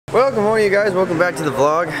Well, good morning, you guys. Welcome back to the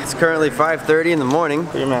vlog. It's currently 5:30 in the morning.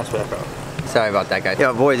 Put your mask back on. Sorry about that, guys.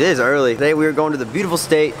 Yeah, boys, it is early. Today we are going to the beautiful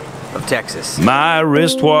state of Texas. My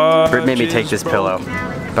wristwatch. Britt made me take this pillow,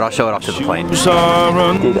 but I'll show it off to the plane.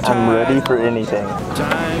 Dude, I'm ready for anything.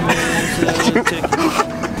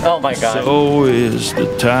 Oh my god. So is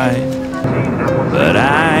the tide, but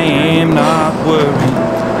I am not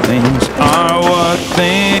worried. Things are what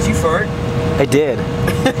things Did you fart? I did.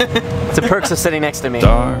 It's the perks of sitting next to me.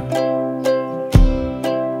 are.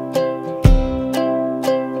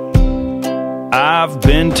 I've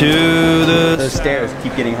been to the Those stairs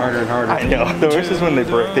keep getting harder and harder. I know. The worst is when they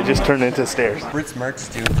break, they just turn into stairs. Britt's merch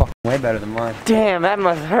do fucking way better than mine. Damn, that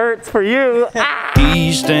must hurt for you.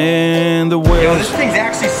 east and the Yo, this west. thing's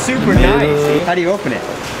actually super nice. How do you open it?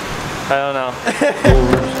 I don't know.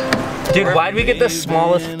 Dude, why'd we get the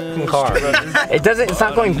smallest f***ing car? It's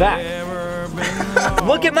not going back.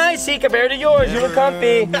 Look at my seat compared to yours, you look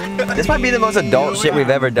comfy. This might be the most adult shit we've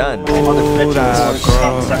ever done.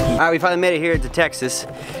 Alright, we finally made it here to Texas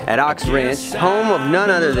at Ox Ranch, home of none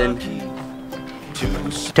other than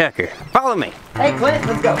Tucker. Follow me. Hey Clint,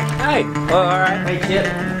 let's go. Hey. Oh, alright. Hey Chip.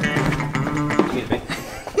 Excuse me.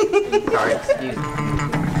 Sorry, excuse me.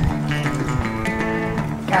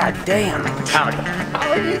 God damn. How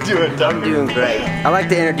are you doing, Doug? I'm doing great. I'd like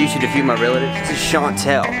to introduce you to a few of my relatives. This is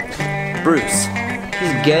Chantel, Bruce, this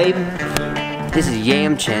is Gabe, this is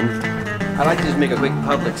Yamchin. I'd like to just make a quick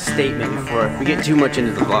public statement before we get too much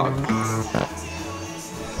into the vlog.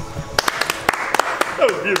 That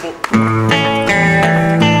was beautiful.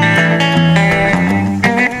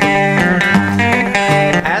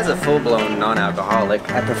 As a full-blown non-alcoholic,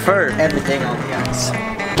 I prefer everything on the ice.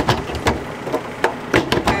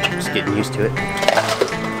 Just getting used to it.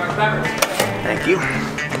 Thank you.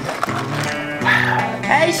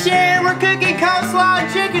 Hey Sharon, we're cooking coleslaw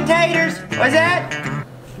and chicken taters. What's that?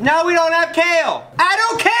 No, we don't have kale. I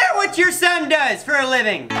don't care what your son does for a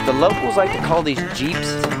living. The locals like to call these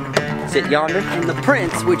Jeeps sit yonder, and the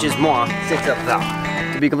prince, which is moi, sits up there.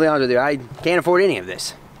 To be completely honest with you, I can't afford any of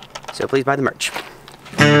this. So please buy the merch.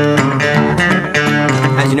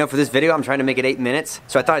 As you know, for this video, I'm trying to make it 8 minutes,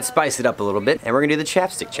 so I thought I'd spice it up a little bit, and we're gonna do the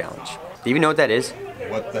chapstick challenge. Do you even know what that is?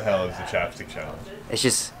 What the hell is the chapstick challenge? It's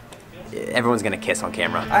just, everyone's gonna kiss on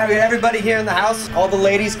camera. Alright, we got everybody here in the house. All the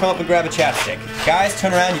ladies, come up and grab a chapstick. Guys,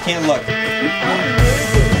 turn around, you can't look.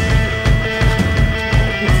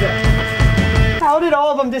 How did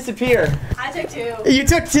all of them disappear? I took 2. You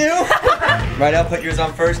took 2? Right, I'll put yours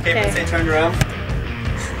on first. Capron, Okay. say turn around.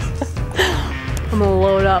 I'm gonna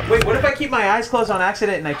load up. Wait, what if I keep my eyes closed on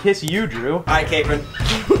accident and I kiss you, Drew? Alright, Capron.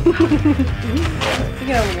 You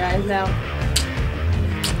can open your eyes now.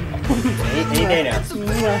 Any day now.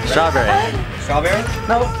 Strawberry. Strawberry?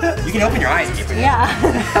 Nope. You can open your eyes, Capron. Yeah.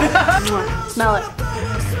 Smell it.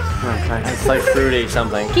 It's like fruity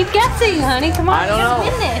something. Keep guessing, honey. Come on. I don't you know.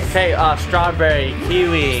 gotta win this. Okay, strawberry,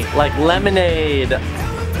 kiwi, like lemonade.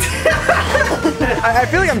 I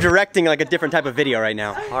feel like I'm directing like a different type of video right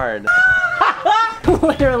now. Hard.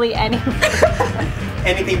 Literally anything.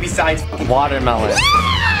 Anything besides Watermelon.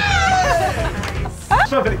 I'm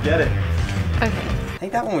gonna get it. Okay. I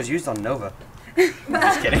think that one was used on Nova.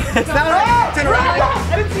 Just kidding. It's not on. Turn around.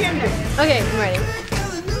 I didn't see anything. Okay, I'm ready.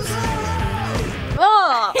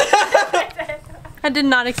 Oh! I did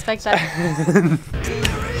not expect that.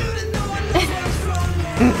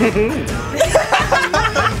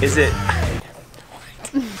 Is it?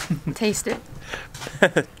 Taste it.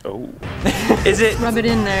 Oh. Is it? Rub it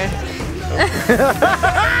in there.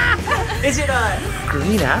 Is it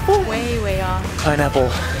green apple? Way off. Pineapple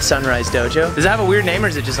Sunrise Dojo. Does it have a weird name or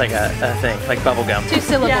is it just like a thing, like bubble gum? 2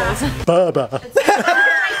 syllables. Bubba.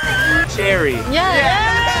 Cherry.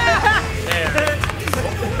 Yeah.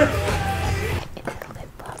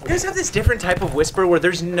 You guys have this different type of whisper where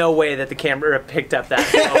there's no way that the camera picked up that.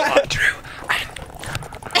 Drew,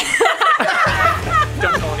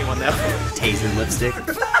 don't tell anyone though. Tasting lipstick.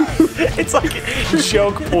 It's like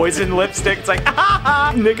joke poison lipstick. It's like,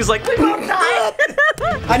 Nick is like, I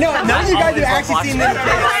know, none of you guys have actually seen this.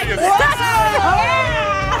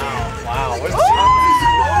 wow.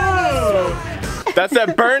 That's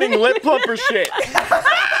that burning lip plumper shit.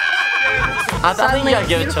 I think you gotta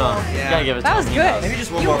give it to him. You gotta give it to him. That was good. Maybe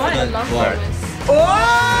just one You more won. for I the love vlog.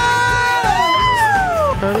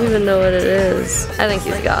 I don't even know what it is. I think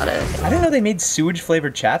he's got it. I didn't know they made sewage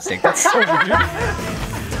flavored chapstick. That's so weird.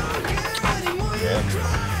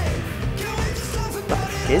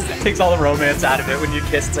 It Takes all the romance out of it when you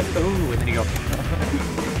kiss. It's like, ooh, and then you go.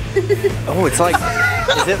 Oh, it's like,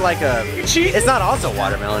 is it like a, it's not also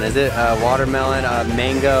watermelon, is it? Watermelon,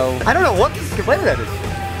 mango. I don't know what flavor that is.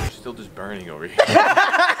 Still just burning over here.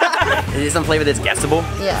 Is it some flavor that's guessable?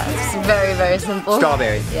 Yeah, it's very, very simple.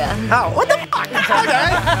 Strawberry. Yeah. Oh, what the fuck?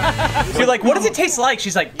 Okay. So you're like, what does it taste like?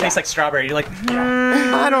 She's like, tastes like strawberry. You're like,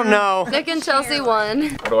 I don't know. Nick and Chelsea won.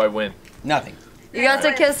 What do I win? Nothing. You got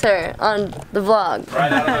to kiss her on the vlog.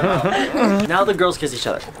 Right out of my mouth. Now the girls kiss each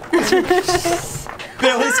other.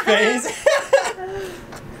 Billy's face.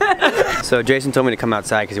 So Jason told me to come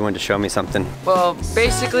outside because he wanted to show me something. Well,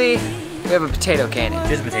 basically, we have a potato cannon,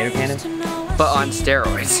 Just a potato cannon? but on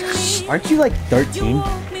steroids. Aren't you like 13?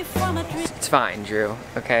 It's fine, Drew.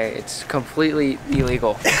 Okay, it's completely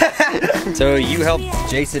illegal. So you helped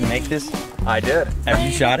Jason make this? I did. Have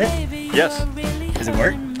you shot it? Yes. Does it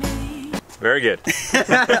work? Very good.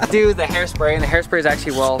 Do the hairspray, and the hairspray is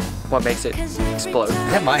actually, well, what makes it explode. Is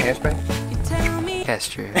that my hairspray? That's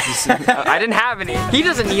true. I didn't have any. He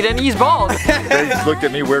doesn't need any, he's bald. They just looked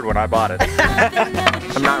at me weird when I bought it.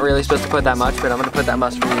 I'm not really supposed to put that much, but I'm gonna put that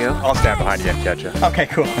much from you. I'll stand behind you and catch you. Okay,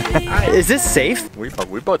 cool. Is this safe? We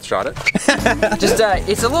both shot it. Just,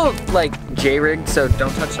 it's a little, like, J-rigged, so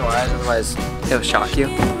don't touch the wires, otherwise it'll shock you.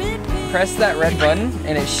 Press that red button,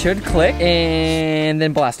 and it should click, and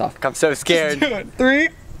then blast off. I'm so scared. 3,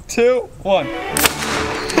 2, 1.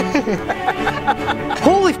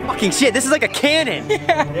 Holy fucking shit, this is like a cannon.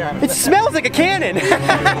 It smells like a cannon. Do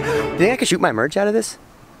you think I could shoot my merch out of this?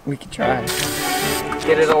 We can try.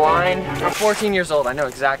 Get it aligned. I'm 14 years old, I know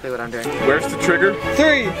exactly what I'm doing. Where's the trigger?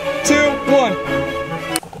 3, 2, 1.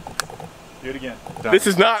 Do it again. This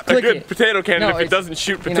is not Click a good it. potato cannon No, if it it's- doesn't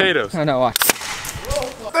shoot You know- potatoes. No, watch.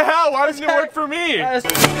 What the hell? Why doesn't it work for me? Yes,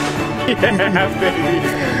 baby.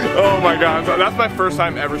 Oh my god. That's my first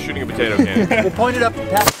time ever shooting a potato cannon. We'll point it up and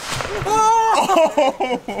pass.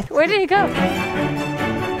 Where did he go?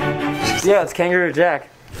 Yeah, it's Kangaroo Jack.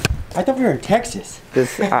 I thought we were in Texas.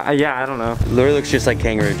 Yeah, I don't know. Literally looks just like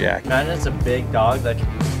Kangaroo Jack. Imagine it's a big dog that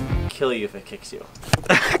can kill you if it kicks you.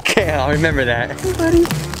 Okay, I'll remember that. Hey, buddy.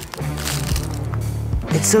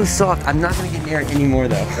 It's so soft. I'm not gonna get near it anymore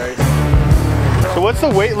though. So what's the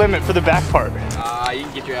weight limit for the back part? You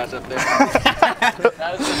can get your ass up there.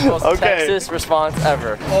 That was the most Texas response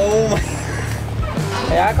ever. Oh my.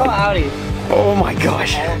 Hey, I call Audi. Oh my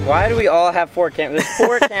gosh. Why do we all have 4 cameras? There's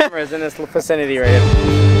 4 cameras in this vicinity right here.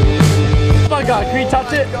 Oh my god, can we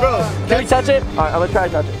touch it? Bro, can we touch it? Alright, I'm gonna try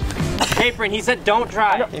to touch it. Capron, he said don't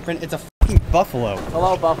try. Capron, it's a fucking buffalo.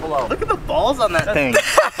 Hello, Buffalo. Look at the balls on that thing.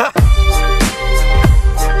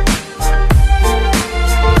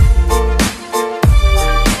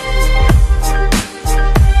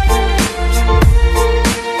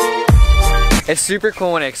 It's super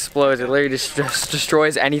cool when it explodes. It literally just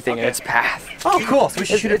destroys anything in its path. Oh, cool. So we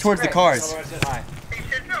should shoot it towards the cars.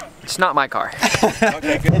 It's not my car.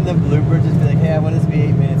 In the blooper, just be like, hey, I want this to be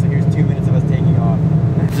 8 minutes, so here's 2 minutes of us taking off.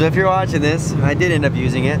 So if you're watching this, I did end up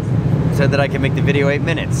using it so that I can make the video 8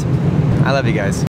 minutes. I love you guys.